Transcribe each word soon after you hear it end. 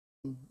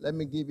Let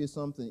me give you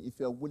something. If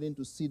you are willing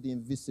to see the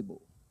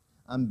invisible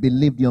and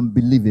believe the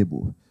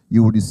unbelievable,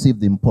 you will receive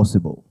the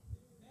impossible.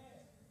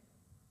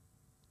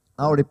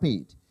 I'll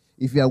repeat.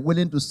 If you are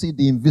willing to see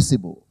the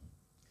invisible,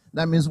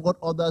 that means what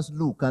others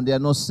look and they are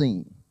not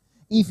seeing.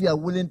 If you are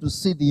willing to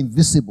see the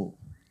invisible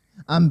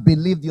and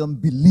believe the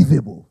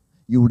unbelievable,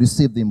 you will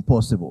receive the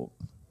impossible.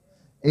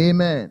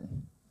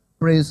 Amen.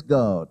 Praise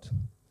God.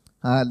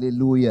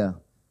 Hallelujah.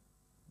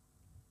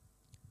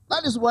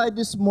 That is why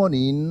this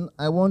morning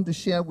I want to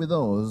share with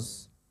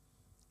us,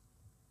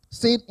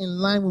 stay in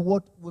line with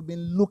what we've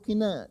been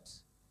looking at.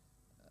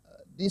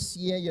 This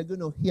year you're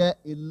going to hear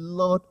a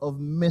lot of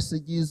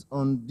messages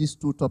on these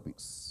two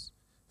topics.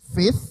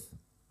 Faith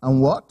and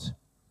what?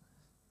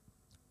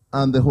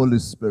 And the Holy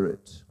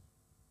Spirit.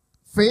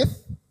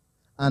 Faith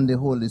and the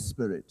Holy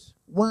Spirit.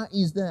 Why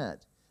is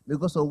that?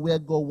 Because of where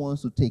God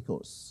wants to take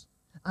us.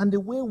 And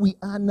the way we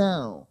are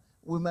now,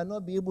 we might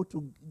not be able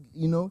to,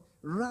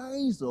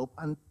 rise up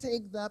and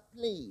take that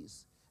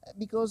place.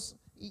 Because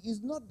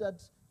it's not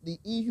that the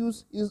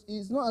issues,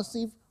 is not as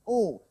if,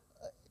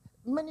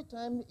 many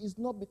times it's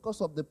not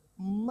because of the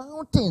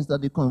mountains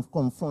that are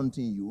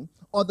confronting you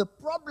or the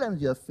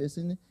problems you're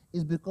facing,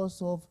 it's because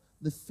of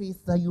the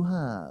faith that you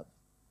have.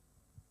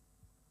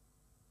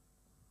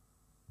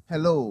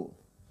 Hello.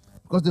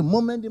 Because the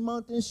moment the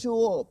mountains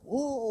show up,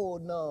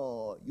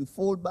 no, you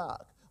fall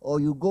back,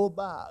 or you go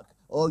back,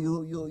 or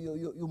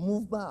you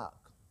move back.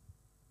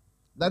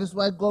 That is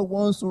why God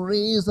wants to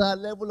raise our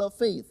level of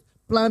faith,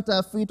 plant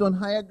our feet on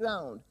higher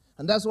ground.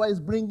 And that's why He's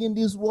bringing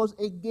these words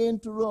again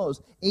to us,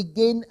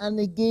 again and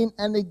again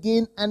and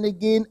again and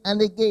again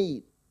and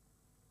again.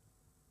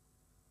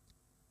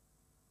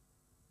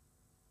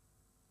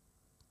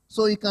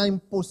 So you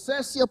can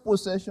possess your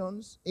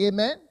possessions,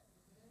 amen,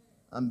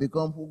 and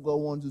become who God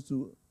wants you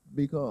to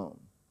become.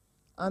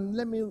 And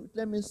let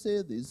me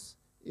say this,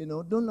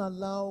 don't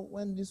allow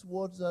when these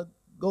words are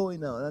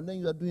going out and then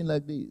you are doing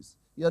like this.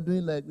 You are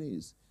doing like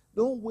this.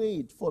 Don't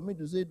wait for me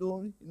to say,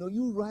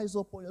 you rise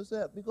up on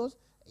yourself, because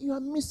you are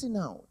missing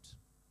out.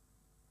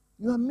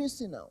 You are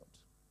missing out.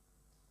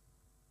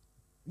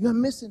 You are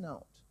missing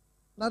out.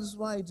 That is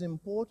why it's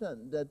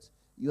important that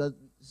you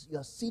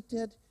are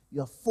seated,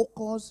 you are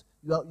focused,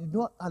 you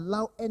don't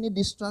allow any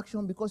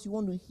distraction, because you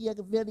want to hear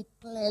very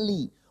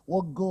clearly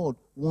what God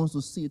wants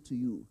to say to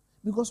you.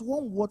 Because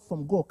one word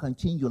from God can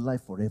change your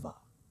life forever.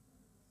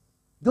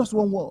 Just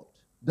one word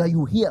that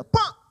you hear,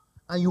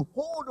 and you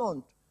hold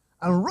on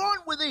and run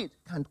with it,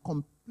 can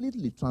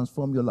completely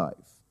transform your life.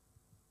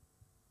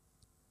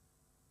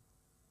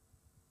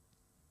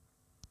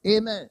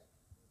 Amen.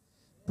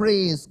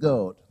 Praise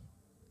God.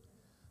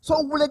 So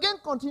we'll again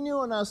continue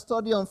on our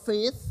study on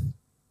faith.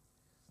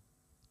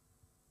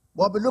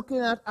 We'll be looking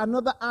at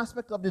another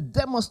aspect of the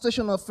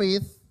demonstration of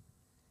faith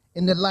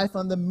in the life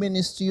and the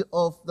ministry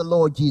of the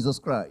Lord Jesus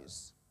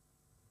Christ.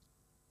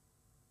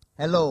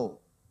 Hello.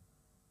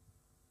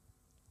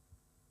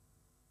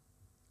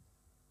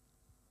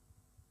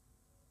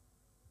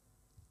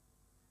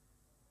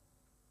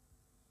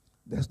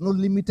 There's no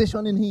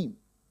limitation in Him.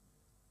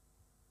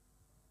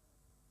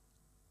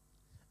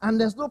 And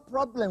there's no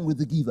problem with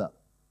the giver.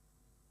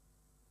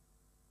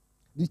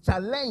 The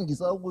challenge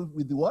is always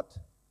with the what?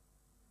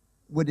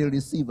 With the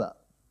receiver.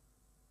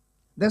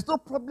 There's no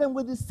problem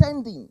with the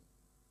sending.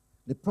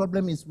 The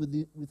problem is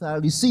with our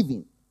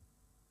receiving.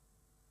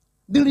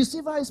 The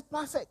receiver is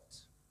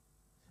perfect.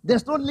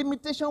 There's no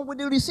limitation with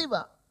the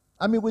receiver.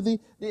 With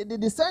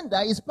the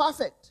sender is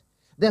perfect.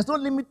 There's no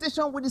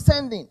limitation with the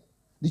sending.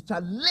 The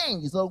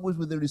challenge is always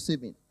with the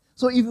receiving.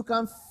 So if you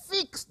can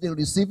fix the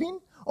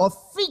receiving or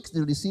fix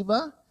the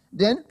receiver,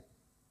 then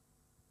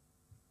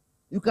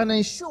you can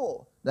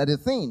ensure that the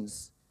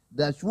things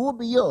that will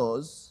be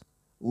yours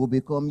will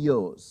become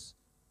yours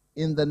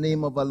in the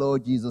name of our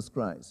Lord Jesus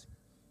Christ.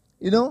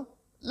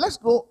 Let's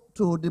go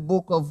to the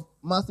book of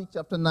Matthew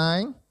chapter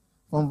 9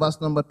 from verse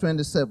number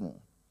 27.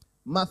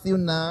 Matthew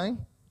 9,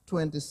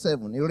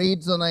 27. It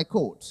reads, and I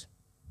quote,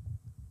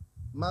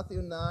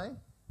 Matthew 9,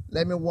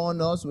 let me warn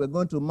us, we're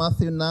going to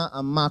Matthew 9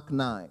 and Mark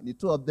 9. The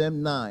two of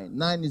them 9.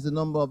 9 is the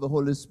number of the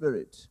Holy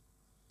Spirit.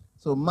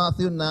 So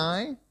Matthew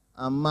 9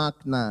 and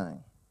Mark 9.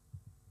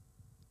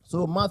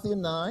 So Matthew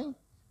 9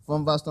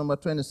 from verse number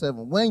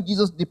 27. When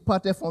Jesus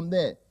departed from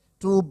there,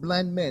 two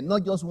blind men,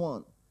 not just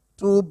one,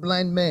 two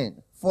blind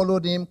men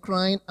followed Him,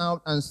 crying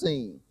out and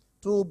saying,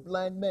 two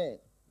blind men.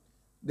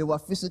 They were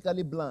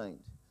physically blind.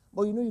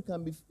 But you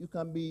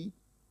can be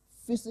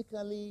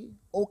physically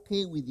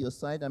okay with your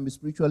sight and be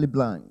spiritually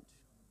blind.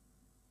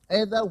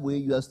 Either way,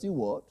 you are still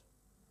what?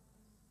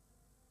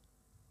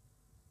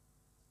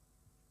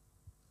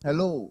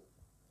 Hello.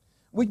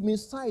 Which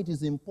means sight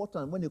is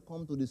important when it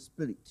comes to the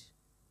spirit.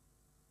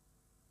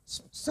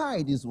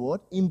 Sight is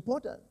what?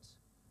 Important.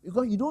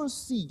 Because you don't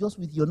see just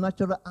with your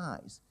natural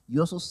eyes. You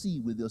also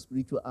see with your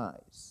spiritual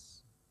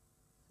eyes.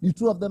 The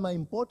two of them are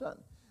important.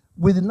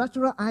 With the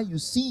natural eye, you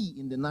see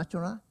in the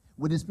natural.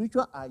 With the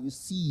spiritual eye, you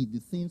see the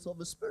things of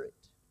the spirit.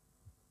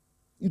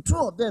 The two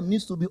of them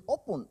needs to be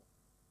open.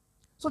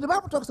 So the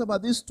Bible talks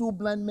about these two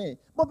blind men.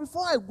 But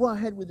before I go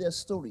ahead with their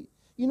story,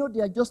 You know,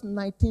 there are just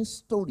 19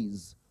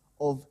 stories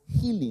of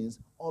healings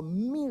or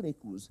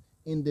miracles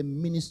in the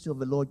ministry of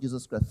the Lord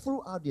Jesus Christ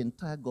throughout the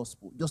entire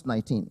gospel. Just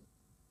 19.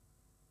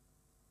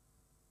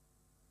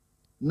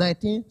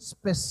 19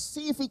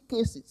 specific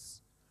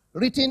cases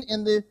written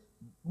in the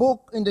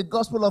book, in the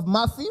Gospel of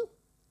Matthew,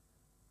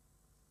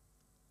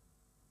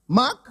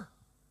 Mark,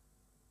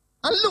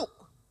 and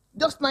Luke.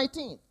 Just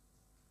 19.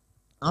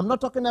 I'm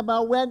not talking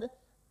about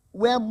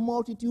where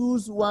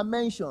multitudes were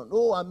mentioned.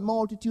 Oh, and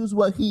multitudes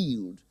were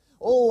healed.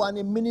 Oh, and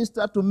he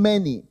ministered to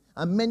many,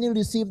 and many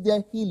received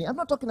their healing. I'm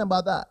not talking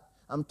about that.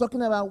 I'm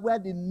talking about where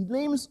the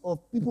names of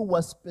people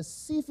were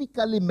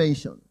specifically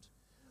mentioned,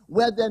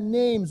 where their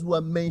names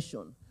were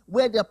mentioned,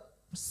 where their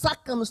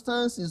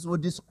circumstances were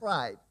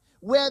described,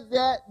 where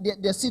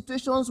their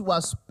situations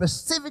were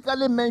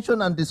specifically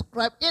mentioned and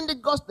described in the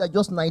gospel. There are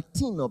just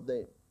 19 of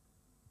them.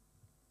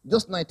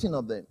 Just 19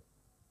 of them.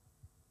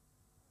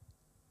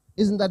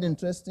 Isn't that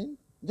interesting?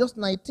 Just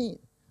 19.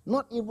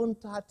 Not even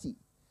 30.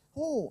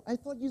 Oh, I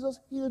thought Jesus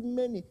healed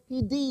many.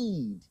 He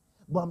did.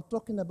 But I'm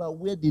talking about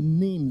where the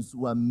names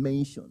were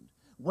mentioned.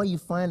 Where you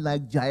find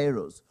like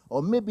Jairus,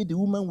 or maybe the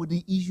woman with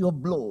the issue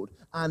of blood,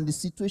 and the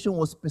situation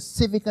was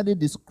specifically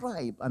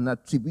described and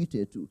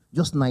attributed to.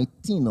 Just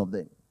 19 of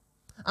them.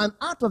 And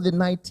out of the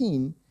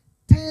 19,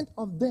 10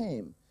 of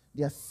them,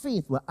 their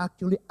faith were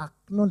actually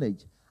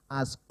acknowledged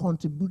as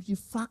contributory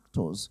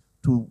factors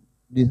to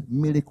the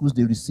miracles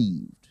they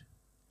received.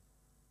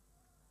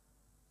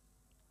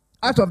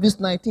 Out of these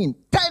 19,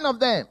 10 of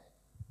them,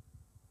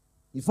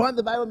 you find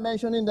the Bible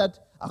mentioning that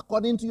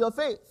according to your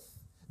faith,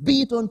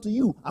 be it unto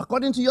you,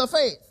 according to your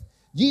faith.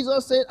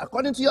 Jesus said,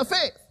 according to your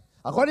faith,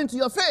 according to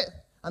your faith.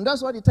 And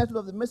that's why the title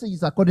of the message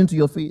is according to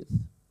your faith.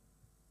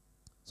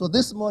 So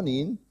this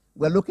morning,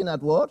 we're looking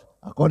at what?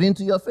 According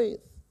to your faith.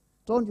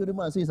 Turn to your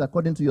neighbor and say, it's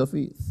according to your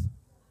faith.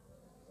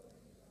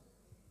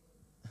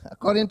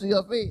 According to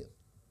your faith.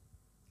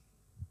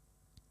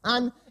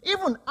 And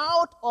even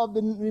out of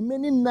the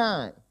remaining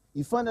 9,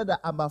 you find out that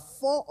about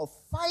 4 or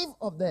 5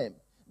 of them,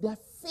 their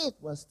faith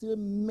was still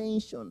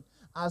mentioned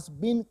as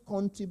being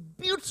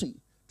contributory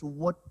to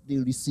what they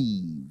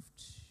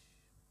received.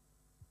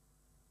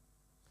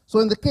 So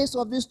in the case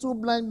of these 2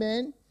 blind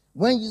men,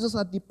 when Jesus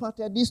had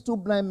departed, these 2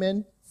 blind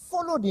men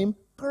followed him,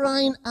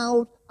 crying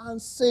out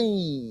and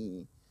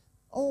saying,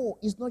 oh,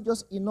 it's not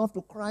just enough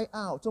to cry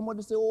out.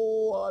 Somebody say,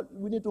 oh,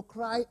 we need to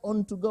cry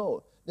unto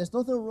God. There's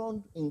nothing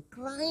wrong in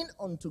crying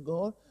unto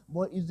God,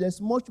 but there's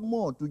much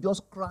more to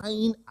just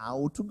crying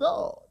out to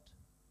God.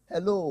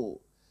 Hello.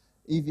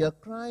 If you're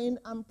crying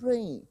and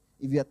praying,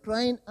 if you're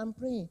crying and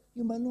praying,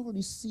 you might not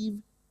receive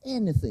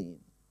anything.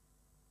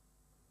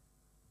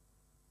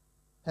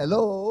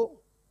 Hello?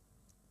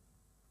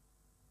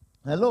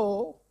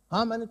 Hello?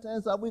 How many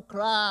times have we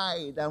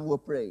cried and we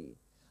pray?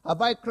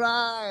 Have I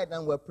cried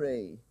and we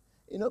pray?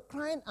 You know,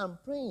 crying and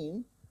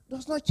praying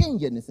does not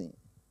change anything.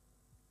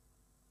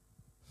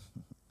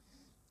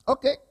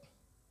 Okay.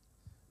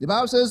 The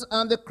Bible says,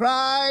 and they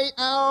cried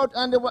out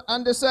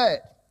and they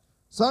said,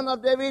 Son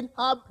of David,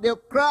 they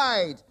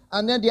cried,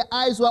 and then their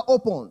eyes were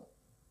opened.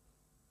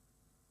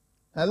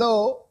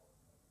 Hello?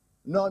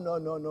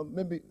 No.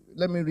 Maybe,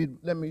 let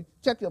me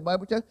check your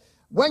Bible. Check.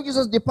 When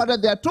Jesus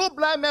departed, there 2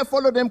 blind men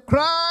followed them,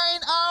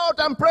 crying out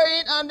and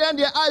praying, and then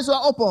their eyes were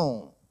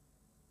open.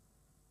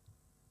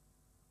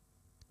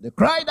 They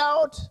cried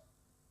out,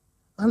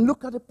 and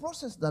look at the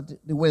process that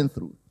they went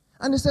through.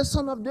 And they said,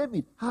 Son of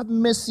David, have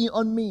mercy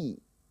on me.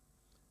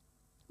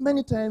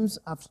 Many times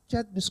I've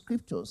checked the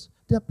scriptures.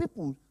 There are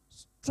people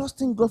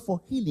trusting God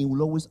for healing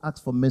will always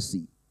ask for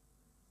mercy.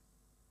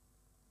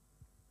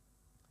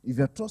 If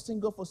you're trusting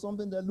God for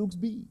something that looks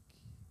big,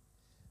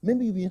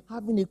 maybe you've been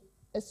having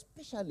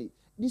especially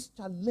this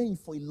challenge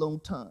for a long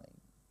time.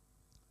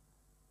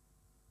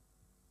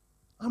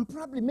 And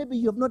probably maybe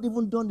you have not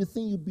even done the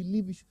thing you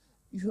believe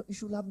you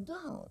should have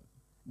done.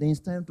 Then it's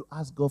time to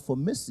ask God for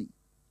mercy.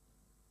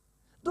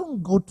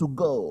 Don't go to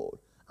God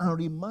and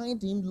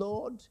remind him,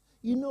 Lord,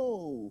 you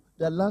know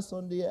that last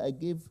Sunday I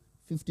gave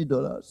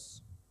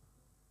 $50.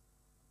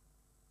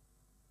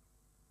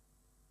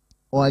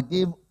 Or I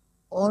gave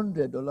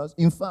 $100.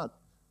 In fact,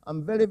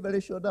 I'm very, very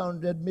sure that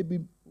 100, maybe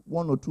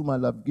 1 or 2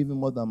 might have given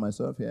more than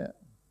myself here.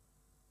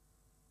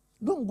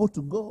 Don't go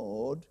to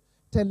God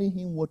telling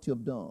him what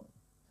you've done.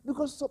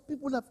 Because some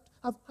people have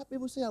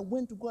people say, I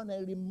went to God and I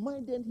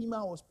reminded him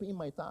I was paying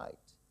my tithe.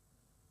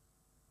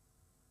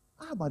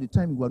 How about the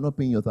time you were not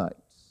paying your tithes?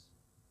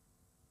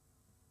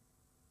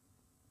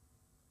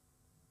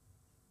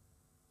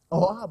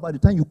 Or how about the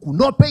time you could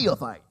not pay your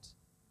tithe?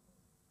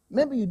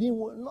 Maybe you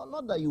didn't,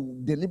 not that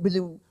you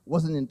deliberately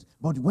wasn't,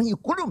 but when you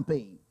couldn't pay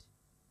it.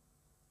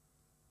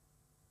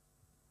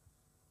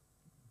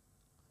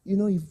 You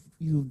know, if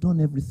you've done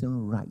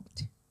everything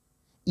right,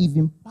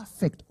 even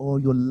perfect all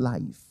your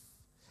life,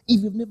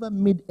 if you've never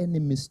made any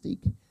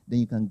mistake, then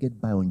you can get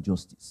by on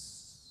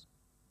justice.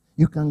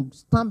 You can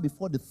stand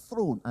before the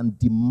throne and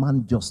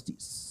demand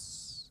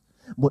justice.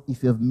 But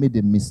if you have made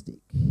a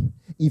mistake,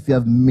 if you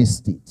have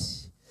missed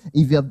it,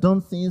 if you have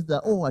done things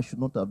that, oh, I should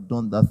not have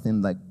done that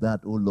thing like that,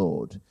 oh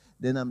Lord,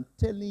 then I'm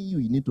telling you,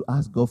 you need to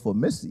ask God for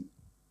mercy.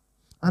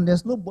 And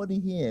there's nobody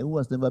here who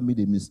has never made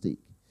a mistake.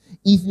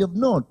 If you have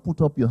not,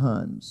 put up your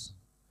hands.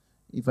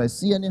 If I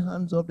see any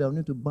hands up, I'll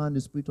need to ban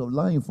the spirit of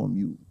lying from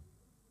you.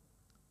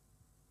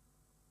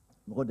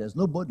 Because there's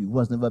nobody who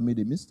has never made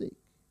a mistake.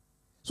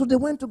 So they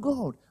went to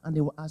God and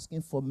they were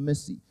asking for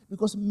mercy.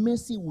 Because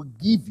mercy will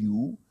give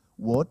you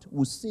what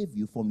will save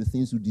you from the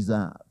things you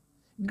deserve.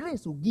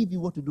 Grace will give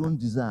you what you don't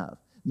deserve.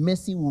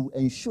 Mercy will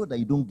ensure that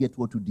you don't get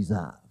what you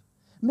deserve.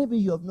 Maybe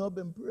you have not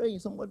been praying.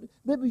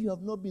 Maybe you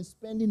have not been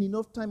spending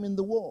enough time in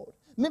the Word.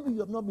 Maybe you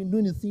have not been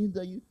doing the things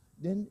that you...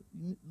 Then,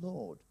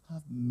 Lord,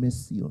 have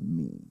mercy on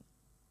me.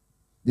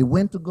 They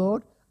went to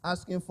God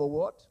asking for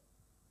what?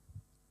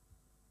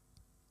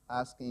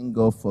 Asking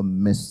God for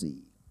mercy.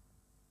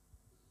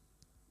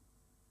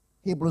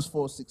 Hebrews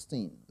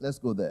 4:16. Let's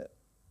go there.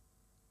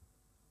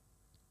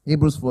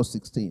 Hebrews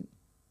 4:16.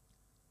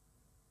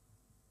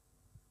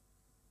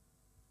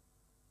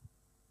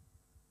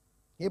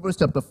 Hebrews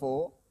chapter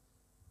 4.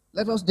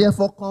 Let us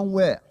therefore come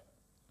where?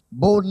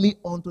 Boldly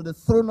unto the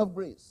throne of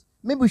grace.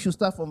 Maybe we should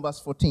start from verse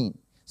 14.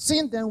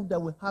 Seeing then that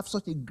we have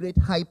such a great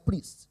high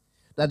priest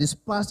that is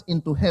passed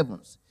into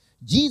heavens,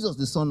 Jesus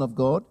the Son of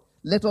God,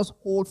 let us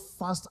hold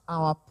fast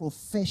our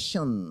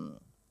profession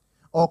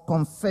or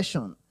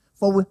confession.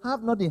 For we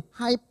have not a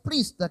high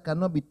priest that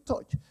cannot be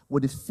touched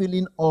with the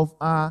feeling of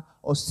our,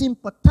 or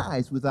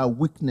sympathize with our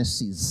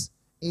weaknesses.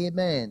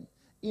 Amen.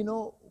 You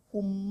know,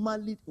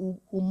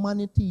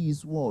 humanity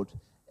is what?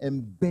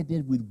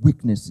 Embedded with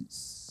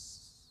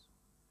weaknesses.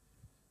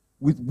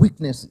 With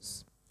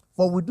weaknesses.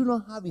 For we do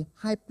not have a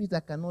high priest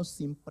that cannot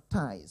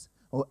sympathize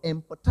or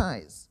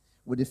empathize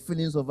with the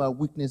feelings of our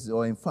weaknesses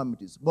or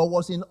infirmities, but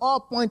was in all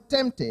points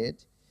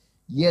tempted,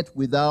 yet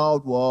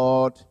without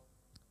what?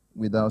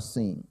 Without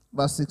sin.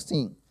 Verse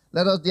 16.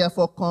 Let us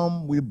therefore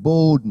come with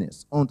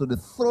boldness unto the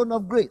throne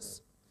of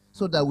grace,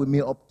 so that we may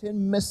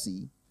obtain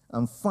mercy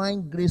and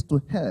find grace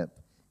to help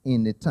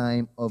in the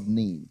time of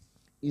need.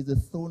 It's the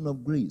throne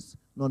of grace,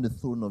 not the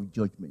throne of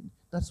judgment.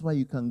 That's why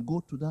you can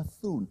go to that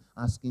throne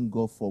asking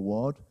God for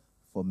what?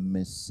 For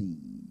mercy.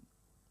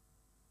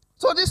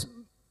 So this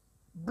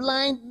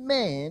blind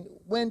man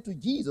went to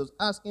Jesus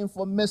asking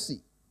for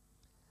mercy.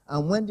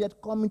 And when they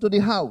had come into the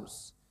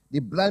house, the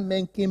blind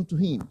man came to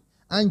him.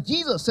 And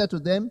Jesus said to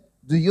them,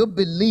 do you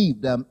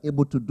believe that I'm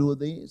able to do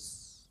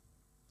this?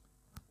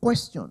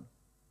 Question.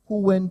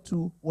 Who went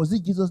to, was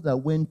it Jesus that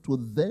went to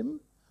them,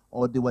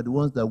 or they were the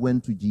ones that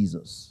went to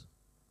Jesus?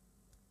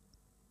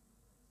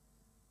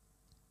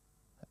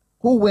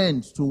 Who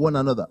went to one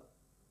another?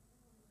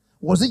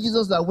 Was it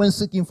Jesus that went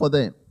seeking for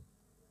them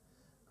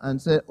and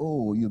said,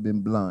 oh, you've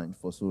been blind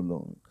for so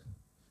long,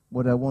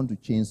 but I want to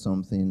change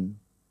something.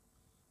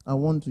 I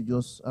want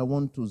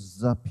to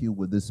zap you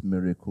with this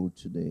miracle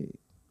today.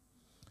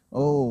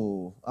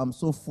 Oh, I'm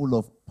so full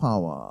of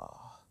power,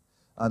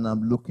 and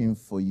I'm looking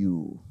for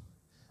you.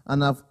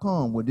 And I've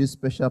come with this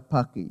special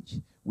package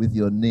with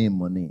your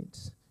name on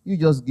it. You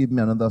just give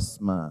me another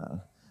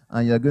smile,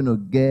 and you're going to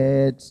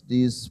get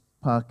this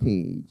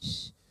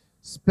package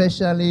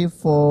specially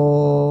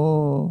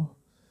for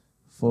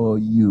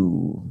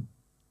you.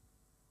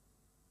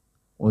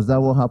 Was that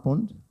what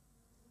happened?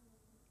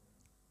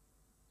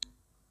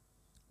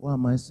 Why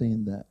am I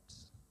saying that?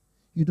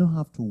 You don't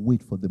have to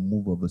wait for the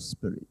move of the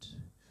Spirit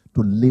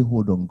to lay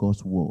hold on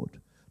God's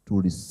word to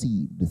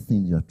receive the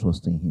things you're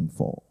trusting Him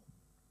for.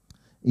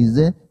 Is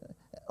there?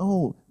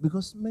 Oh,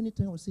 because many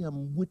times we say,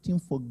 I'm waiting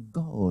for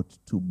God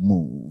to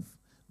move.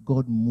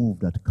 God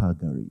moved at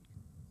Calgary.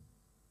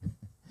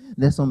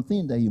 There's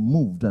something that He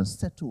moved and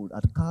settled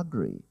at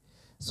Calgary.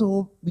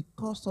 So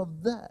because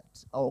of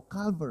that, or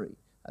Calvary,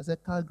 I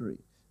said Calgary,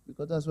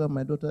 because that's where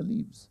my daughter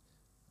lives.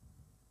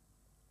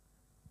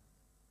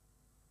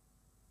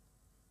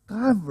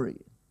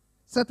 Calvary.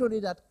 Settled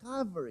it at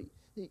Calvary.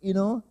 You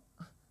know,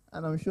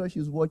 and I'm sure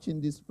she's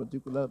watching this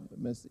particular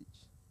message.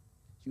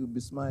 She will be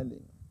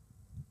smiling.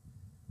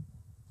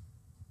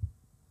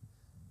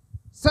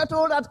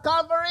 Settled at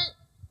Calvary.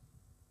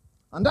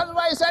 And that's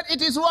why He said,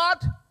 it is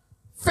what?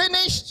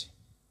 Finished.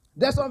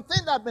 There's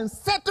something that has been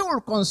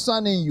settled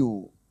concerning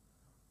you.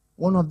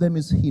 One of them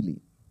is healing.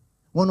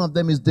 One of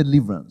them is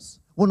deliverance.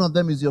 One of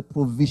them is your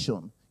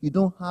provision. You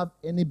don't have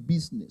any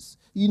business.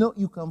 You know,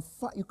 you can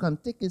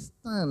take a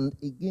stand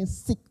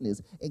against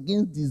sickness,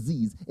 against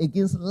disease,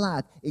 against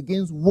lack,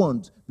 against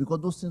want,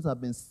 because those things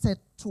have been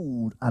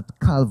settled at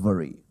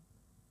Calvary.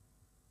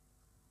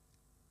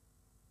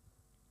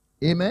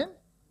 Amen?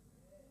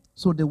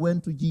 So they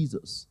went to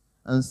Jesus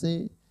and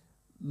said,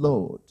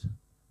 Lord,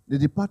 the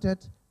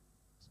departed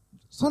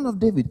Son of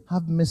David,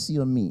 have mercy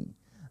on me.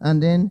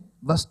 And then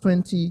verse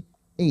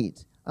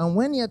 28, and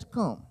when he had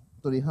come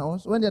to the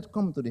house,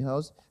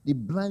 the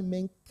blind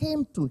men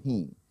came to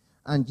him,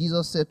 and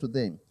Jesus said to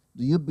them,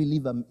 do you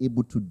believe I'm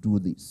able to do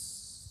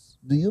this?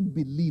 Do you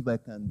believe I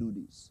can do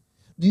this?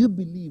 Do you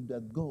believe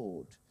that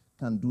God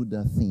can do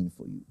that thing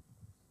for you?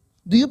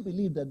 Do you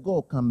believe that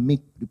God can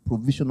make the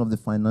provision of the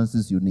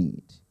finances you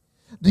need?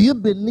 Do you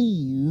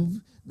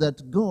believe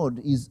that God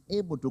is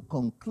able to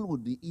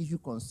conclude the issue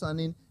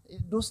concerning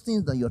those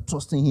things that you're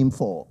trusting Him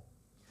for.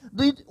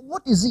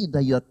 What is it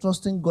that you're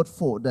trusting God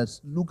for that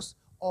looks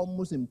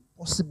almost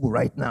impossible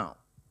right now?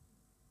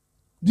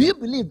 Do you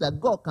believe that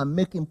God can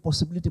make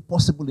impossibility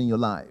possible in your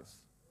life?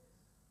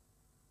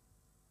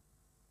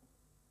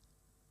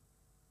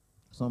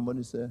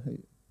 Somebody said, hey,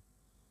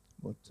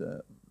 but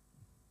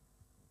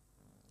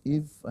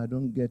if I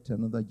don't get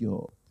another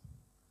job,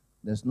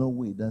 there's no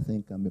way that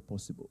thing can be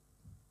possible.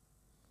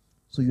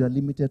 So you are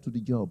limited to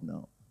the job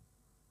now.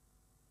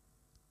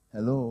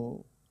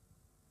 Hello?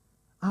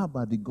 How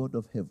about the God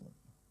of heaven?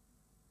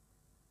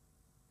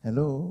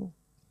 Hello?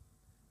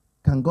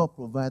 Can God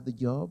provide the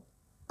job?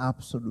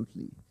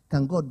 Absolutely.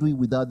 Can God do it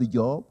without the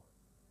job?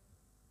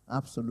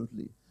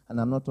 Absolutely.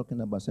 And I'm not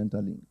talking about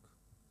Centrelink.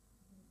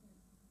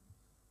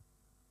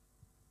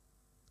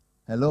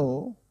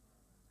 Hello?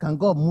 Can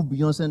God move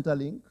beyond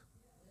Centrelink?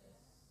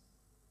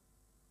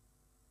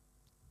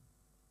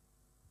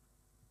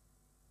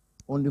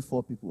 Only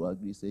 4 people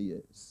agree, say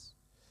yes.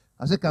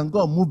 I say, can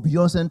God move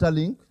beyond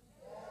Centrelink?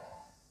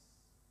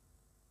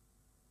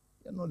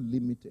 You're not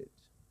limited.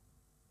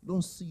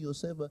 Don't see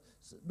yourself.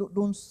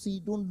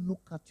 Don't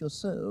look at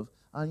yourself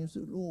and you say,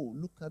 oh,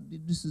 look at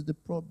this is the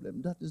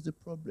problem. That is the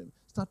problem.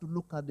 Start to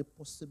look at the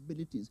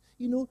possibilities.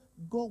 You know,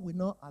 God will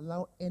not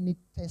allow any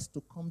test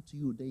to come to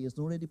you that He has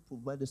already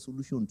provided a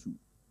solution to.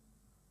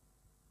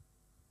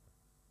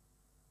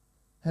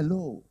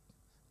 Hello.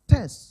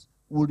 Tests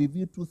will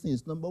reveal 2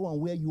 things. Number 1,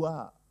 where you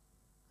are.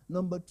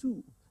 Number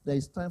 2, there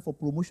is time for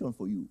promotion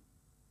for you.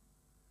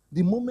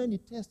 The moment the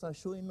tests are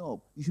showing up,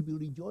 you should be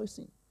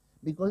rejoicing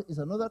because it's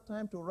another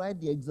time to write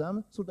the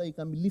exam so that you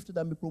can be lifted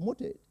and be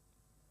promoted.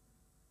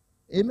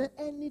 Amen.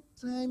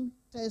 Anytime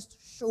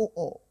tests show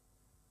up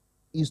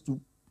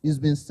is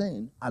been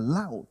saying,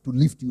 allow to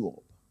lift you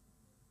up.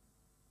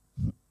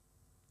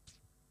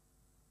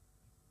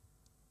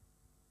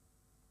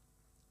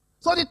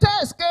 So the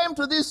test came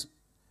to this.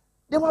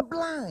 They were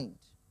blind.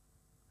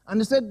 And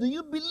they said, do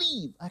you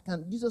believe I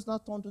can? Jesus now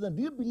turned to them,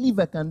 do you believe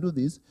I can do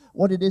this?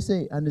 What did they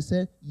say? And they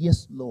said,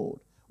 yes, Lord.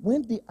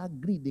 When they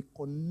agreed, they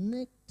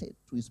connected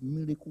to His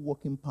miracle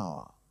working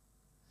power.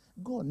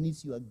 God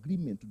needs your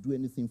agreement to do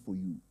anything for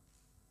you.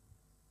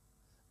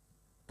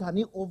 Can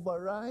He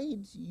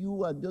override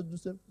you and just do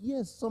something?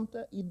 Yes,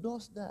 sometimes He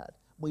does that.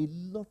 But a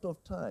lot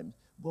of times,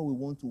 God will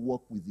want to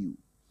work with you.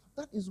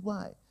 That is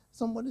why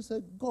somebody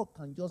said, God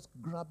can just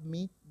grab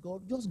me.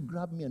 God, just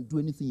grab me and do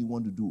anything you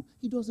want to do.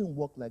 He doesn't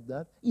work like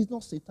that. He's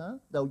not Satan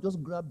that will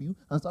just grab you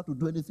and start to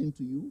do anything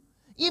to you.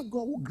 If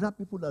God will grab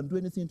people and do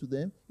anything to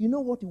them, you know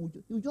what He will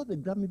do? He will just be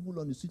grabbing people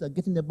on the street and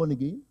getting them born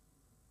again.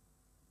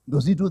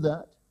 Does He do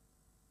that?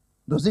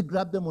 Does He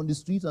grab them on the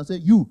streets and say,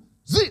 you,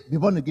 be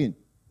born again?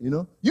 You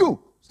know,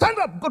 you, stand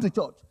up, go to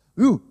church.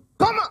 You,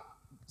 come on,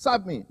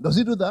 serve me. Does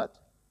He do that?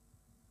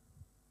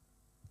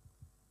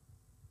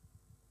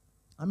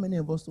 How many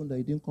of us know that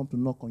He didn't come to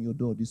knock on your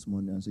door this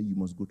morning and say, you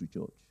must go to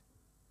church?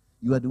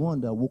 You are the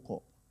one that woke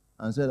up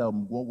and said,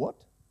 what?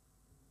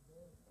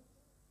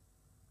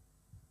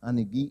 And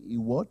he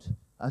what?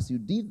 As you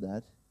did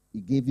that,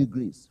 He gave you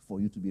grace for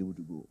you to be able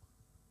to go.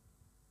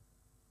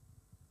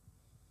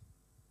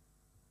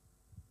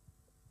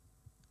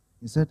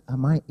 He said,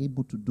 am I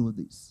able to do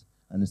this?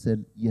 And he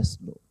said, yes,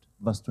 Lord.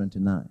 Verse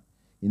 29.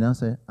 He now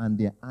said, and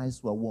their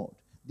eyes were what?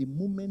 The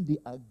moment they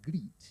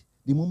agreed,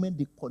 the moment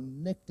they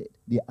connected,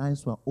 their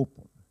eyes were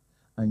open.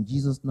 And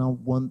Jesus now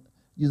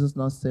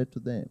said to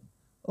them,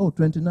 oh,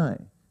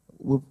 29.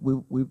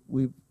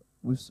 We've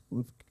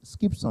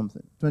skipped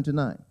something.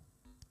 29.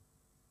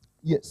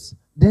 Yes.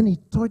 Then He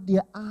touched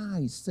their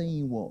eyes,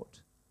 saying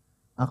what?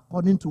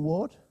 According to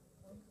what?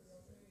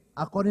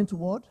 According to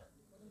what?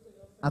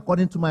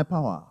 According to my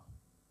power.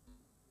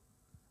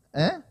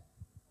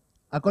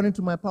 According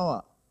to my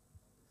power.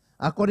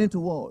 According to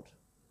what?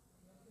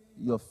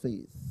 Your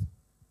faith.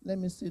 Let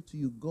me say to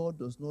you, God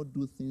does not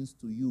do things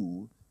to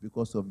you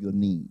because of your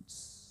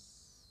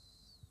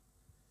needs.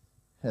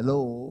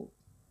 Hello?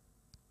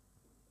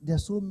 There are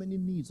so many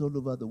needs all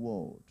over the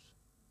world.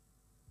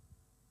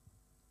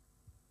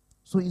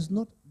 So it's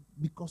not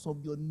because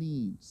of your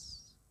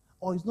needs,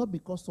 or it's not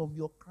because of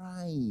your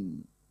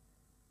crime.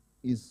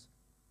 It's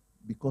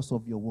because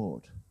of your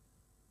word,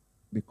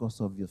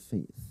 because of your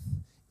faith.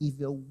 If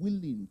you're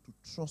willing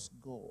to trust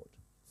God,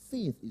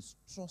 faith is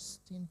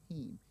trusting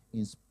Him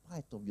in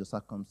spite of your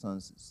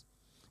circumstances.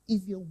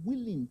 If you're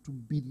willing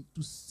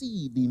to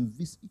see the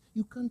invisible,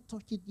 you can't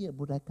touch it yet,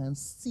 but I can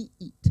see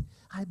it.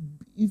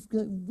 If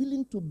you're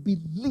willing to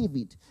believe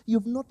it,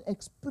 you've not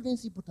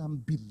experienced it, but I'm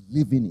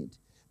believing it,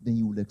 then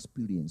you will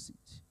experience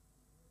it.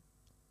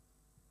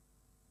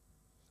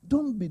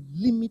 Don't be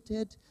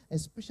limited,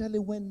 especially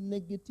when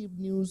negative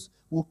news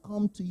will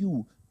come to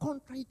you,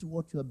 contrary to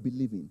what you are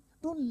believing.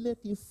 Don't let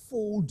it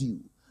fold you.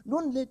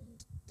 Don't let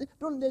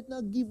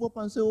now give up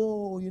and say,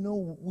 oh, you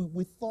know,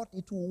 we thought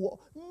it would work.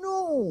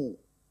 No.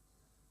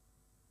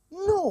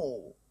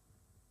 No.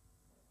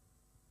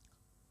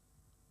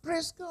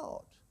 Praise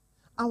God.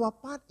 Our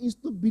part is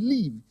to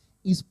believe.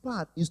 His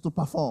part is to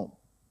perform.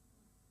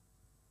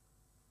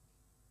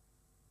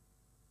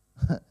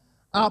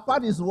 Our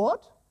part is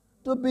what?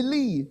 To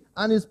believe.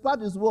 And his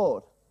part is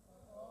what?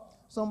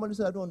 Somebody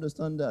said, I don't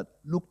understand that.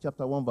 Luke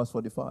chapter 1, verse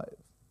 45.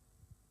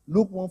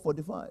 Luke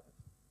 1:45.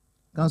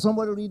 Can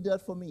somebody read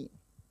that for me?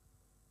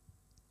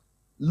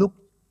 Luke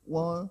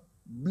 1,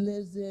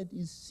 blessed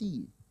is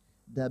he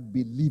that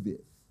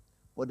believeth,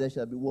 for there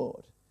shall be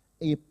what?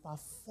 A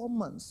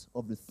performance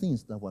of the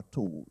things that were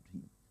told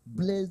him.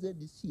 Blessed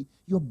is he.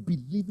 Your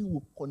believing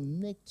will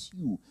connect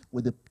you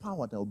with the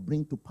power that will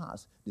bring to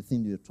pass the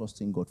thing you're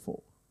trusting God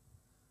for.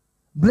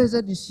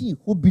 Blessed is she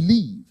who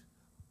believed,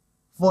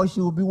 for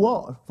she will be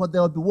what? For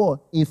there will be what?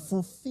 A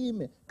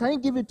fulfillment. Can you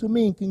give it to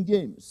me in King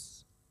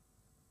James?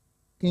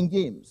 King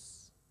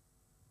James.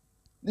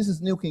 This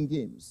is New King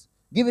James.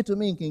 Give it to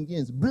me in King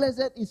James.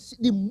 Blessed is she,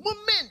 the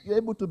moment you're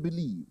able to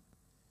believe.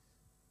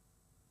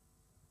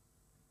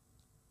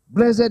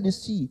 Blessed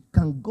is she.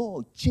 Can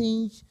God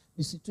change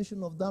the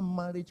situation of that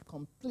marriage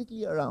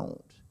completely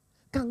around?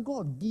 Can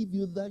God give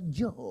you that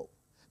job?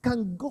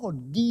 Can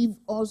God give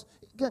us,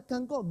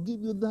 can God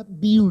give you that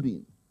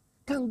building?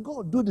 Can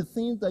God do the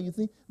things that you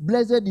think?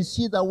 Blessed is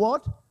she that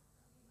what?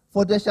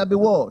 For there shall be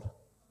what?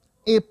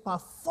 A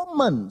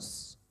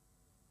performance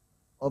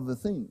of the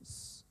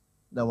things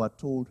that were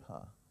told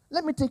her.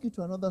 Let me take you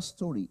to another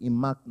story in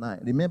Mark 9.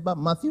 Remember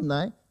Matthew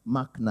 9?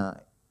 Mark 9.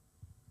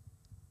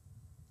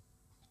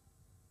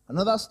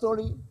 Another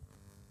story.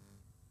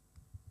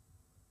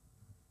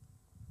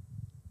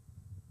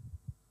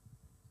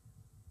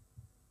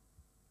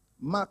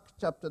 Mark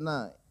chapter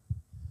 9.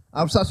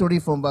 I'll start to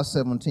read from verse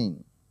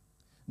 17.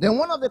 Then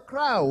one of the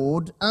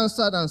crowd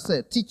answered and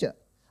said, Teacher,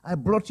 I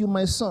brought you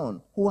my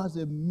son who has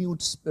a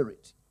mute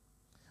spirit.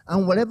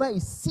 And wherever he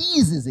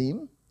seizes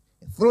him,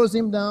 he throws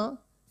him down,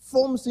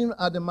 foams him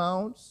at the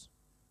mouth,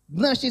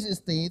 gnashes his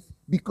teeth,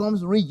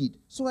 becomes rigid.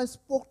 So I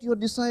spoke to your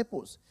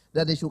disciples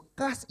that they should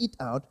cast it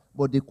out,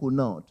 but they could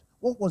not.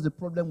 What was the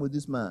problem with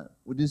this man,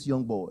 with this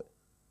young boy?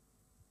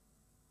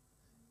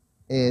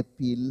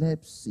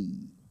 Epilepsy.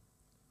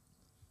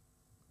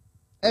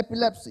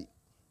 Epilepsy.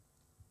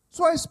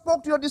 So I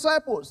spoke to your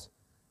disciples.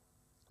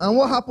 And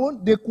what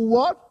happened? They could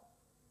what?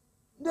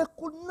 They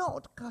could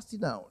not cast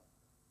it out.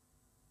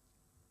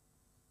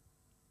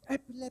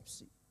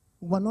 Epilepsy.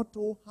 We were not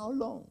told how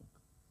long.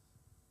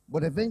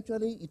 But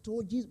eventually he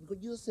told Jesus, because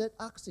Jesus said,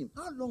 ask him,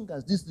 how long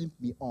has this thing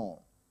been on?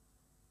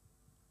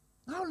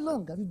 How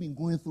long have you been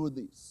going through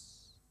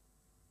this?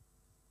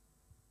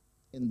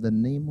 In the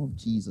name of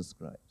Jesus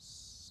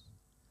Christ.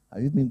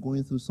 Have you been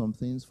going through some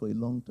things for a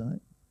long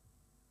time?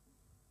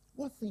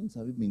 What things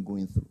have you been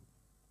going through?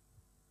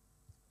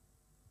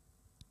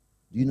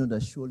 Do you know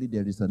that surely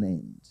there is an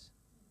end?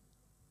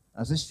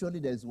 I said, surely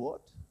there is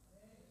what?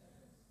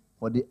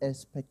 For the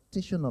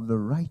expectation of the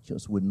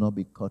righteous will not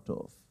be cut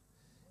off.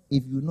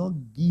 If you not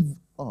give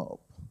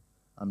up,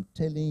 I'm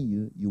telling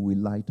you, you will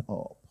light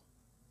up.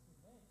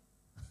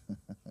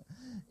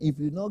 If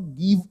you not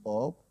give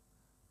up,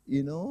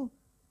 you know,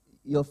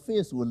 your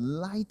face will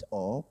light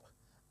up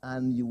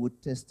and you will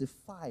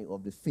testify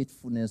of the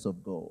faithfulness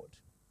of God.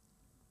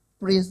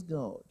 Praise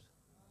God.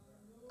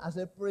 I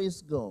said,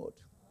 praise God.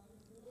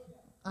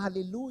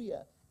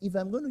 Hallelujah. If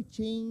I'm going to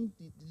change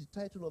the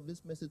title of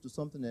this message to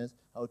something else,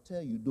 I'll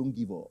tell you, don't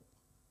give up.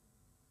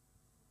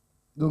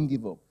 Don't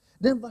give up.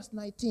 Then verse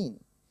 19.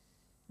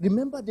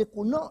 Remember, they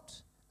could not.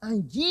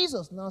 And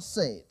Jesus now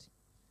said,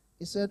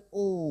 he said,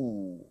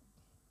 oh,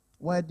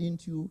 why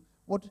didn't you?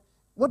 What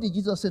did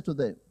Jesus say to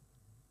them?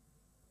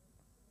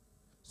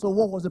 So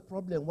what was the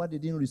problem? Why they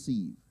didn't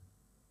receive?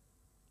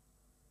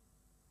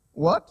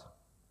 What?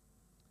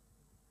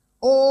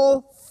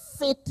 Oh,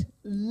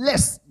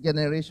 faithless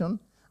generation,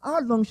 how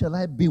long shall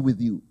I be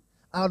with you?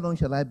 How long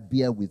shall I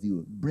bear with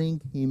you?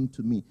 Bring him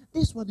to me.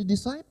 These were the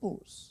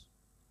disciples.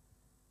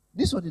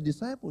 These were the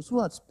disciples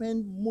who had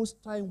spent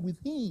most time with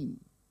him.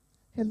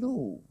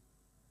 Hello.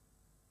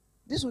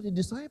 These were the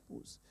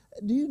disciples.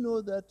 Do you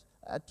know that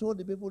I told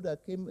the people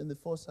that came in the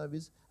first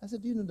service, I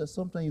said, do you know that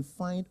sometimes you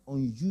find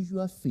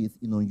unusual faith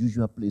in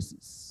unusual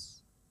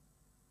places?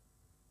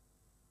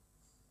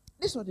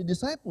 These were the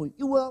disciples.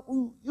 You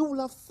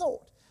will have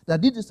thought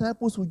that these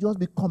disciples would just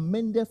be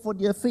commended for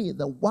their faith.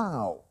 That,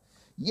 wow,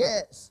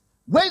 yes,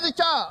 where's the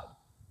child?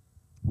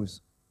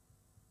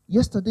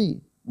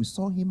 Yesterday, we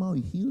saw him how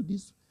he healed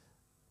this.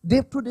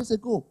 2 days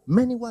ago,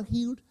 many were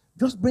healed.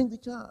 Just bring the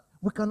child.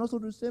 We can also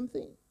do the same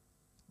thing.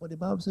 But the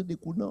Bible said they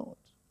could not.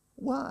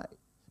 Why?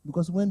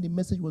 Because when the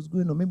message was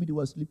going on, maybe they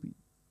were sleeping.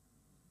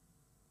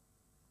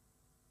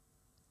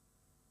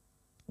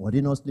 Were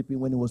they not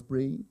sleeping when he was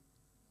praying?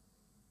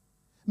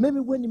 Maybe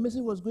when the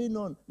message was going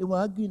on, they were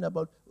arguing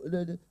about,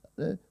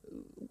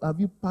 have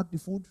you packed the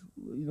food?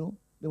 You know,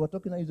 they were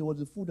talking about if there was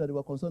the food that they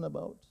were concerned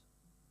about.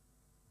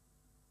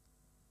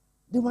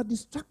 They were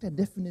distracted,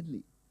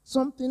 definitely.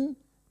 Something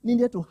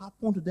needed to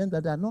happen to them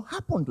that had not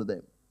happened to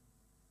them.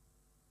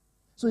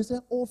 So he said,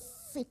 oh,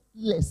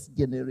 faithless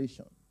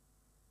generation.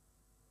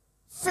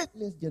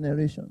 Faithless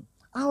generation.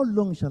 How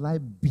long shall I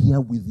bear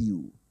with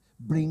you?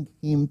 Bring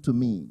him to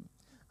me.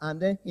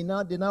 And then they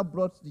now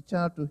brought the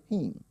child to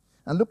him.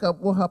 And look at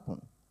what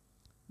happened.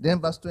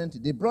 Then verse 20,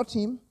 they brought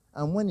him,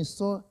 and when he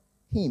saw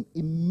him,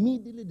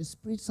 immediately the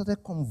spirit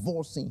started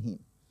convulsing him.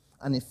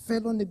 And he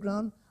fell on the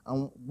ground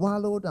and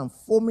wallowed and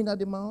foaming at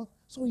the mouth.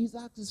 So he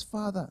asked his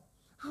father,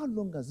 how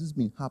long has this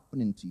been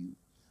happening to you?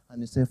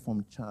 And he said,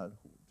 from childhood.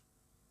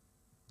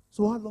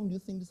 So how long do you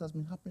think this has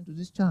been happening to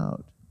this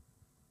child?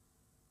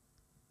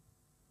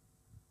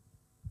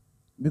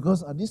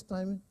 Because at this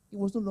time, he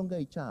was no longer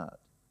a child.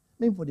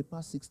 Maybe for the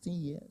past 16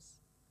 years,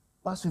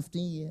 past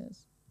 15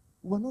 years.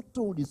 We were not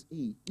told his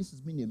age. This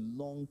has been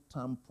a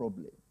long-term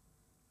problem.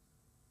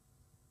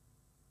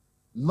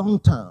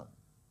 Long-term.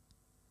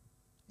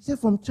 He said,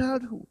 from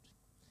childhood.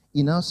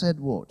 He now said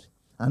what?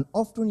 And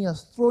often he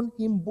has thrown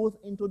him both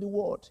into the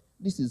what?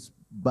 This is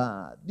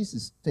bad. This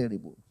is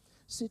terrible.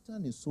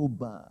 Satan is so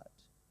bad.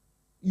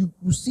 You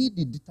see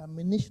the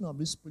determination of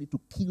the spirit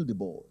to kill the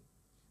boy.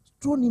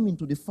 Thrown him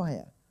into the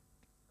fire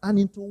and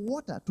into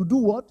water. To do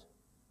what?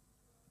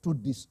 To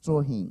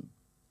destroy him.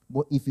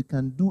 But if you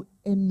can do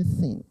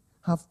anything,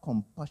 have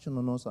compassion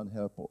on us and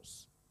help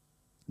us.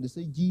 They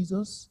say,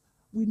 Jesus,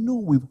 we know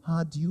we've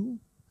had you.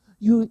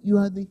 You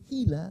are the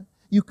healer.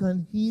 You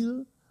can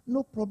heal.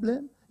 No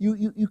problem.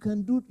 You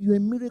can do, you're a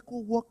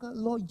miracle worker,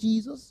 Lord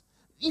Jesus.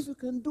 If you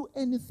can do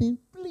anything,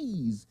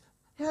 please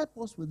help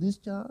us with this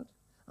child.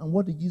 And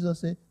what did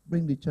Jesus say?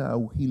 Bring the child, I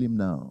will heal him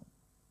now.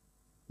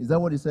 Is that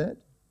what he said?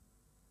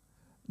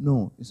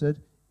 No. He said,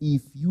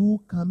 if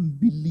you can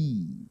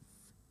believe.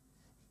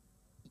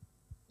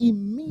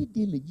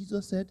 Immediately,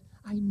 Jesus said,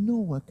 I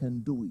know I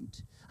can do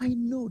it. I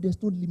know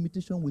there's no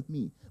limitation with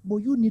me. But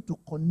you need to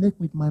connect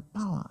with my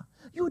power.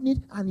 You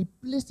need, and he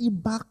placed it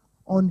back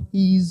on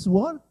his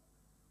what?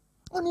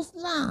 On his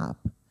lap.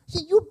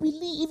 See, you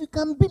believe if you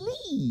can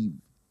believe.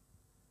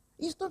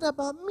 It's not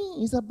about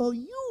me, it's about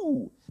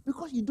you.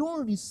 Because you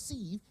don't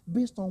receive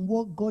based on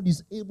what God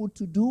is able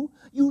to do.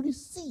 You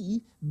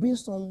receive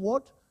based on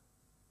what?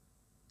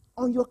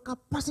 On your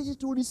capacity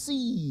to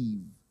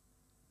receive.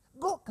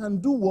 God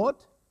can do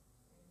what?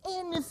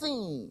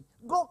 Anything.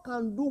 God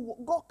can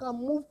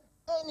move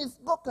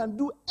anything. God can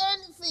do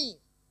anything.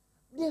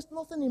 There's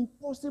nothing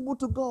impossible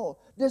to God.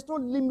 There's no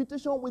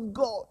limitation with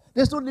God.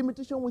 There's no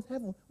limitation with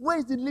heaven. Where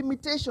is the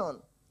limitation?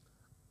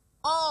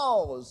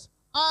 Ours.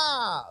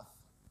 Earth.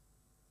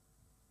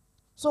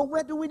 So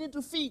where do we need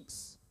to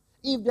fix?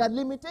 If there are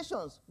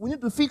limitations, we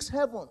need to fix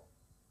heaven.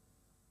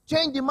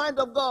 Change the mind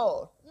of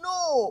God.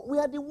 No, we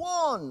are the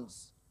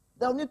ones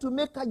that need to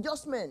make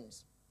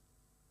adjustments.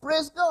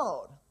 Praise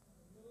God.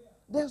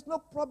 There's no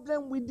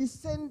problem with the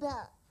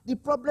sender. The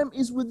problem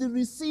is with the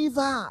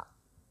receiver.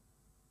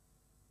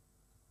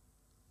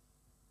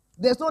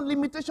 There's no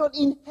limitation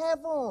in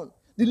heaven.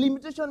 The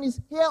limitation is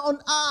here on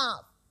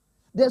earth.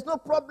 There's no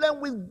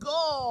problem with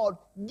God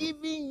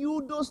giving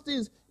you those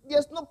things.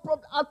 There's no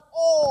problem at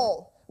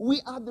all.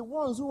 We are the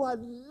ones who are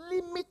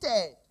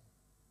limited.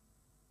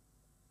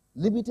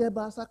 Limited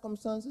by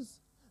circumstances,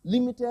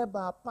 limited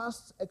by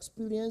past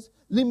experience,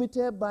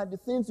 limited by the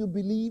things you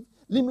believe,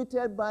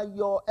 limited by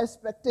your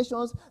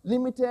expectations,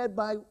 limited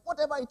by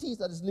whatever it is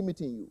that is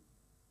limiting you.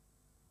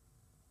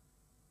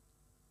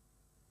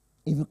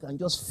 If you can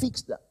just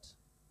fix that,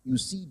 you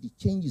see the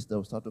changes that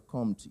will start to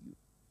come to you.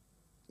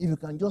 If you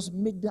can just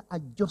make the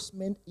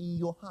adjustment in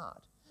your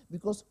heart.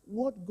 Because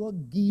what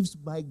God gives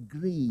by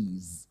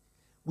grace,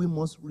 we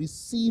must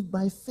receive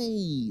by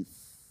faith.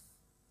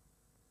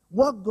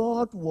 What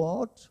God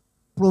what?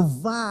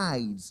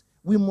 Provides,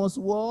 we must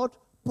what?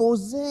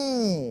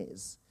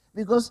 Possess.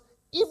 Because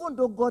even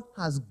though God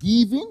has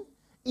given,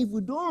 if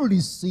we don't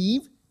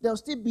receive, there'll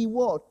still be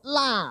what?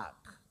 Lack.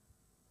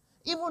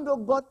 Even though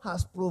God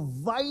has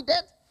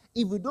provided,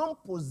 if we don't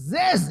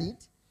possess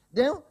it,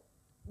 then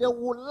they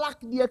will lack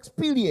the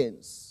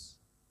experience.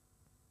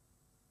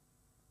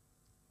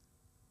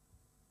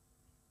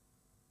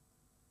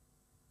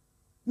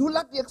 You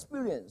lack the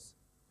experience.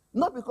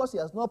 Not because he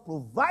has not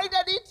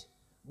provided it,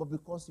 but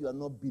because you are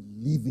not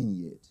believing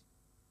yet.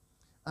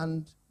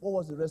 And what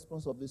was the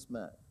response of this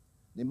man?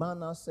 The man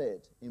now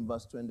said in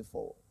verse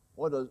 24,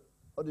 what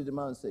did the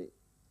man say?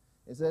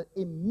 He said,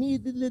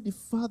 immediately the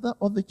father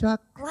of the child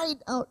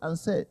cried out and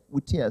said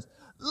with tears,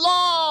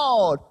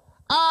 Lord,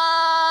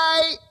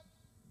 I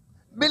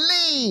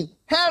believe.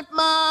 Help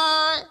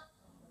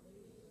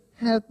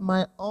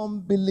my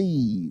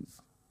unbelief.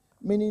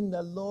 Meaning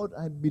that, Lord,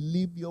 I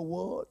believe your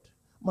word.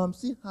 But I'm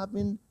still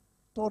having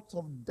thoughts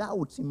of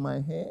doubt in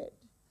my head.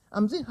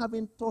 I'm still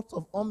having thoughts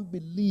of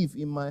unbelief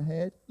in my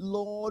head.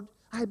 Lord,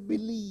 I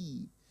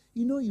believe.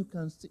 You know you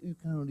can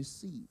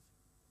receive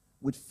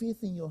with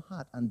faith in your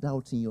heart and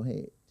doubt in your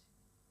head.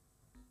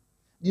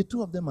 The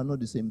two of them are not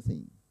the same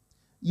thing.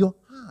 Your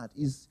heart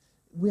is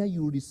where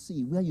you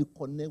receive, where you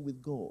connect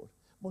with God.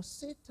 But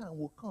Satan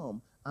will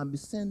come and be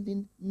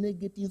sending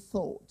negative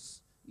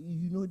thoughts.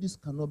 You know this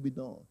cannot be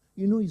done.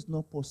 You know it's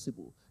not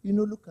possible. You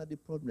know, look at the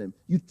problem.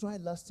 You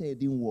tried last year, it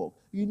didn't work.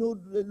 You know,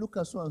 look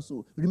at so and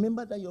so.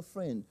 Remember that your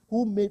friend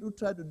who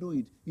tried to do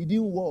it, it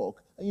didn't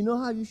work. And you know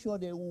how you sure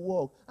they will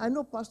work? I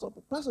know Pastor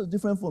is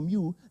different from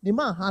you. The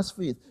man has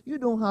faith. You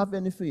don't have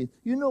any faith.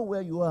 You know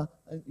where you are.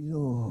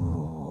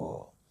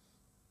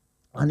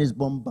 And it's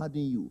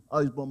bombarding you.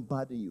 Or it's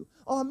bombarding you.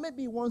 Or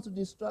maybe he wants to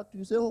distract you.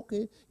 You say,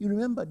 okay, you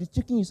remember the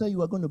chicken you said you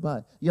were going to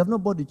buy. You have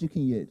not bought the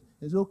chicken yet.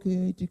 It's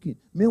okay, chicken.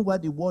 Meanwhile,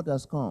 the word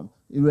has come.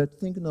 You were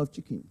thinking of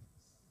chicken.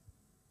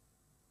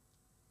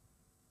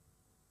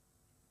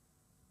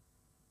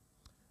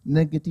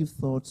 Negative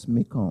thoughts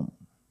may come.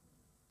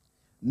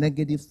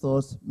 Negative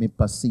thoughts may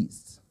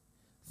persist.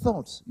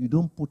 Thoughts you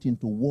don't put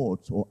into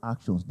words or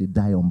actions, they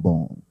die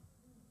unborn.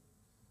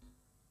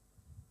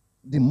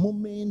 The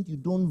moment you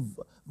don't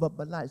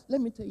verbalize, let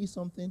me tell you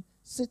something,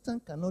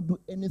 Satan cannot do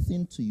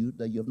anything to you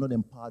that you have not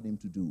empowered him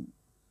to do.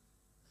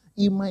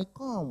 He might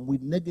come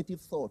with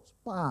negative thoughts,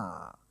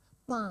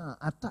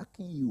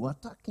 attacking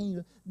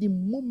you. The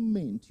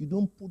moment you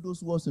don't put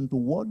those words into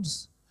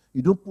words,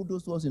 you don't put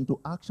those words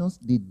into actions,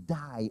 they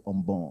die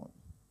unborn.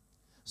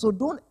 So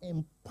don't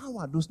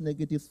empower those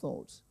negative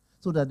thoughts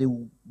so that they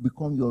will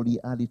become your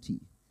reality.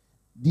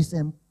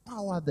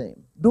 Disempower them.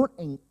 Don't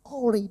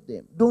encourage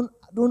them.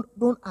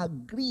 Don't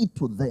agree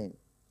to them.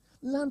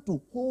 Learn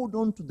to hold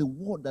on to the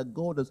word that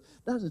God has.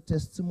 That's the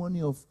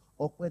testimony of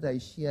what I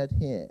shared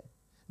here.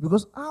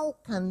 Because how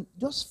can,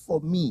 just for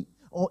me,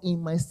 or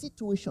in my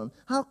situation,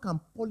 how can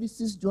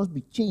policies just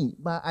be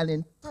changed by an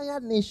entire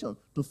nation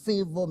to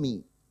favor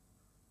me?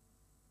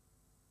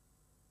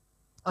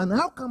 And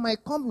how can my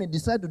company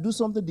decide to do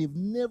something they've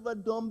never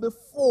done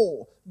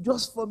before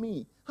just for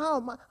me? How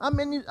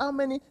many,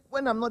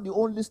 when I'm not the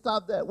only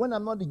staff there, when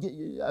I'm not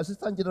the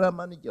assistant general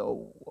manager,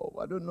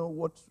 I don't know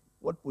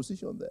what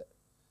position there.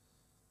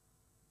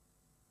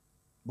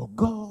 But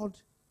God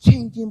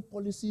changing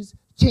policies,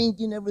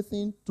 changing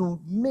everything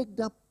to make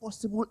that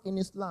possible in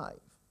his life.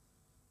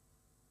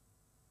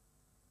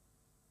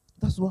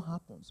 That's what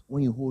happens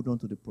when you hold on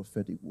to the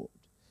prophetic word.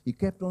 He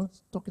kept on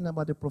talking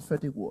about the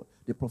prophetic word,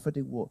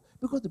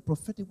 because the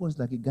prophetic word is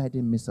like a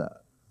guiding missile,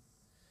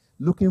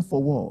 looking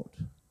forward.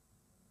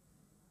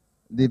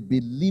 The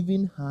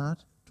believing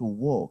heart to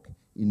walk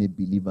in a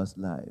believer's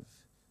life.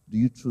 Do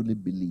you truly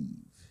believe?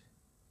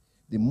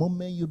 The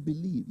moment you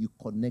believe, you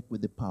connect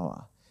with the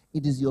power.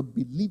 It is your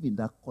believing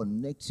that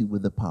connects you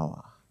with the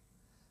power.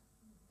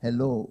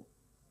 Hello?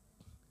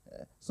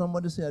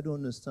 Somebody say, I don't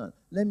understand.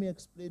 Let me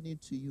explain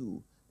it to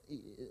you.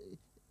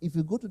 If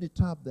you go to the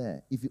tap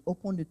there, if you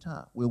open the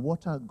tap, will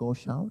water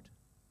gush out?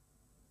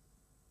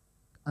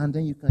 And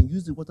then you can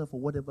use the water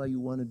for whatever you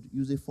want to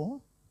use it for?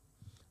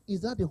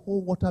 Is that the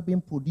whole water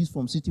being produced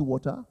from city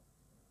water?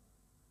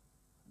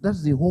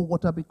 That's the whole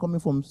water being coming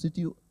from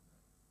city?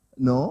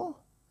 No.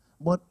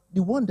 But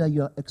the one that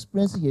you are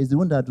experiencing here is the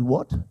one that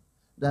what?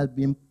 That's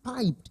been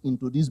piped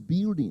into this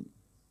building.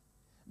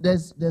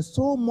 There's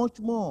so much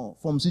more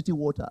from city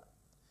water.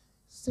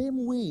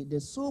 Same way,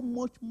 there's so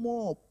much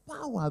more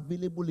power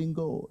available in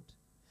God.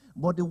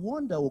 But the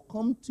one that will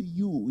come to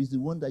you is the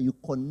one that you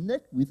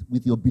connect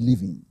with your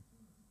believing.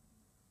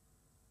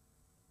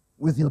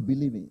 With your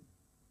believing.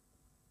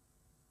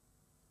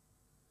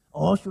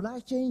 Or should I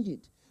change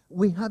it?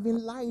 We're having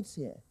lights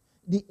here.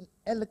 The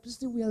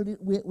electricity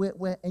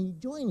we're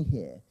enjoying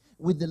here,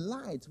 with the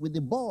lights, with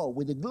the bulb,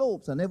 with the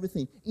globes and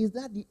everything, is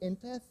that the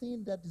entire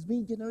thing that is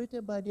being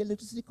generated by the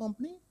electricity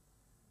company?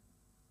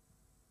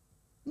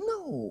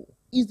 No.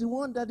 It's the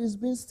one that is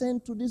being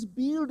sent to this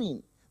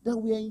building that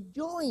we are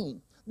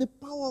enjoying. The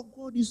power of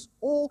God is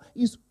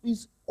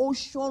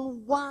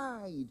ocean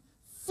wide.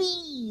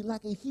 Feel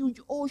like a huge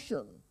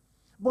ocean.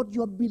 But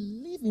your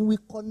believing will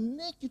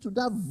connect you to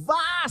that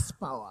vast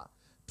power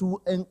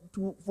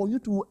for you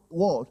to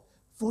what?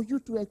 For you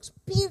to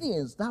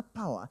experience that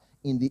power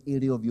in the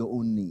area of your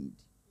own need.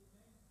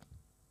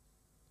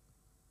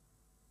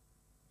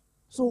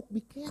 So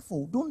be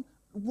careful. Don't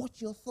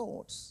watch your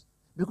thoughts,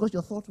 because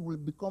your thoughts will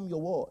become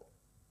your word.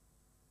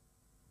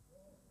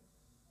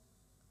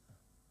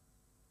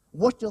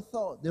 Watch your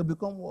thoughts, they'll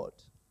become what?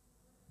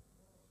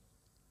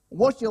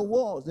 Watch your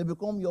words, they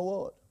become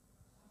your word.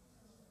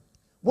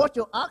 Watch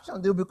your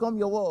actions, they'll become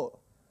your word.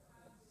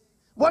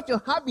 Watch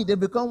your habit, they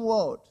become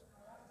word.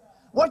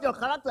 Watch your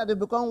character, they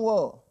become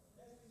word.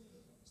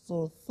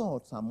 So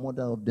thoughts are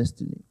mother of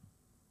destiny.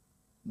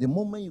 The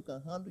moment you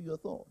can handle your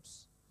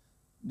thoughts,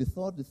 the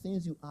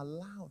things you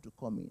allow to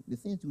come in, the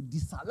things you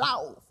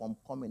disallow from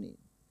coming in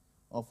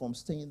or from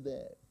staying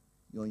there,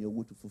 you're on your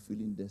way to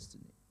fulfilling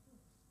destiny.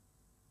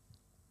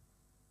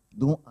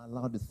 Don't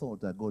allow the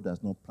thought that God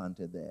has not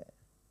planted there.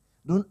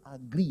 Don't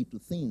agree to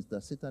things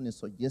that Satan is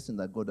suggesting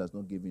that God has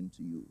not given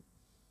to you.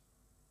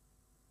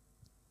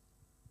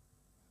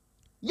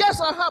 Yes,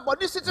 I have, but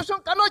this situation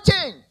cannot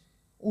change.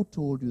 Who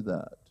told you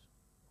that?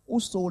 Who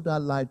sold that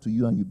lie to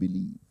you and you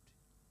believed?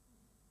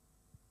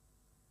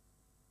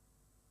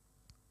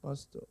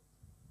 Pastor,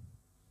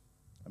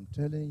 I'm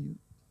telling you,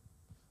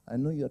 I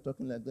know you're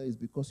talking like that is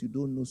because you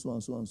don't know so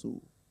and so and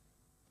so.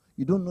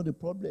 You don't know the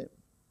problem.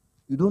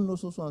 You don't know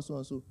so and so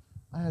and so.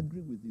 I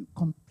agree with you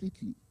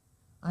completely.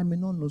 I may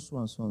not know so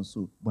and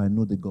so, but I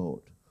know the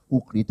God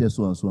who created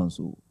so and so and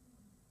so.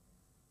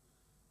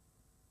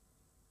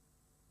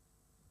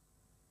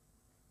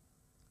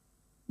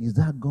 Is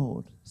that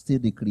God still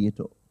the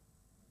creator?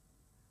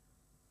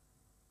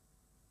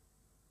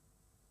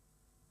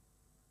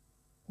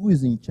 Who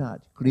is in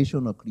charge,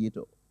 creation or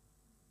creator?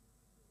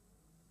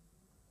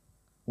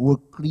 Will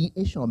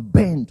creation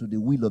bend to the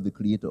will of the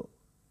creator?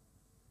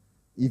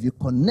 If you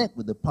connect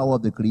with the power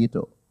of the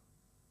creator,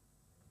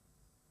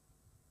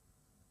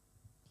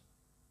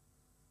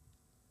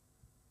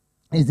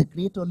 is the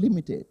creator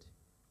limited?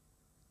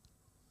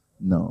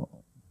 No.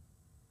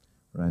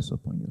 Rise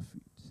up on your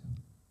feet.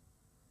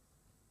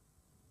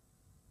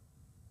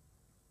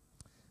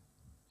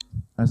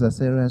 As I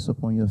say, rise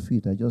up on your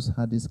feet, I just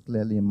had this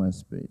clearly in my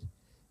spirit.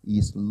 He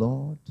is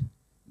Lord,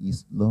 He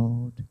is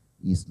Lord,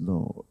 He is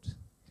Lord.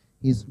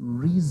 He's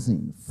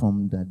risen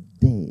from the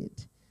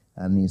dead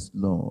and is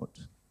Lord.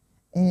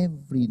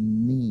 Every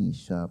knee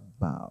shall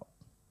bow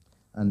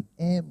and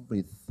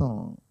every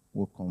tongue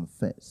will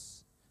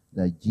confess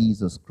that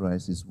Jesus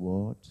Christ is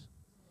what?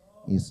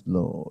 Is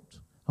Lord.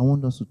 I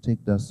want us to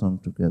take that song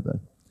together.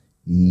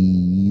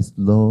 He is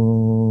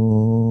Lord.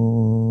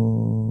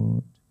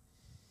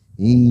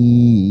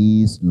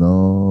 He is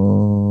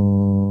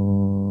Lord.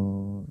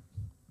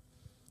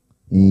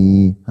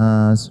 He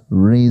has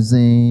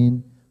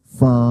risen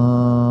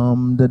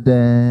from the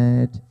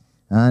dead,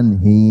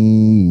 and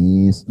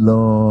He is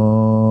Lord.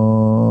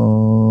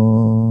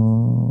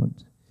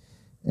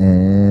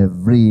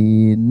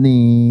 Every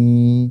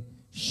knee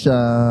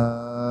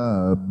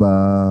shall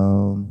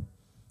bow,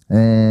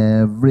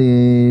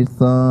 every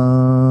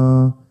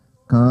tongue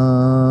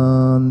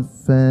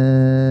confess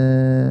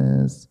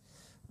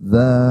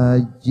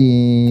that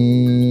Jesus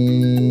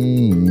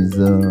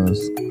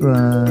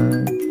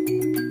Christ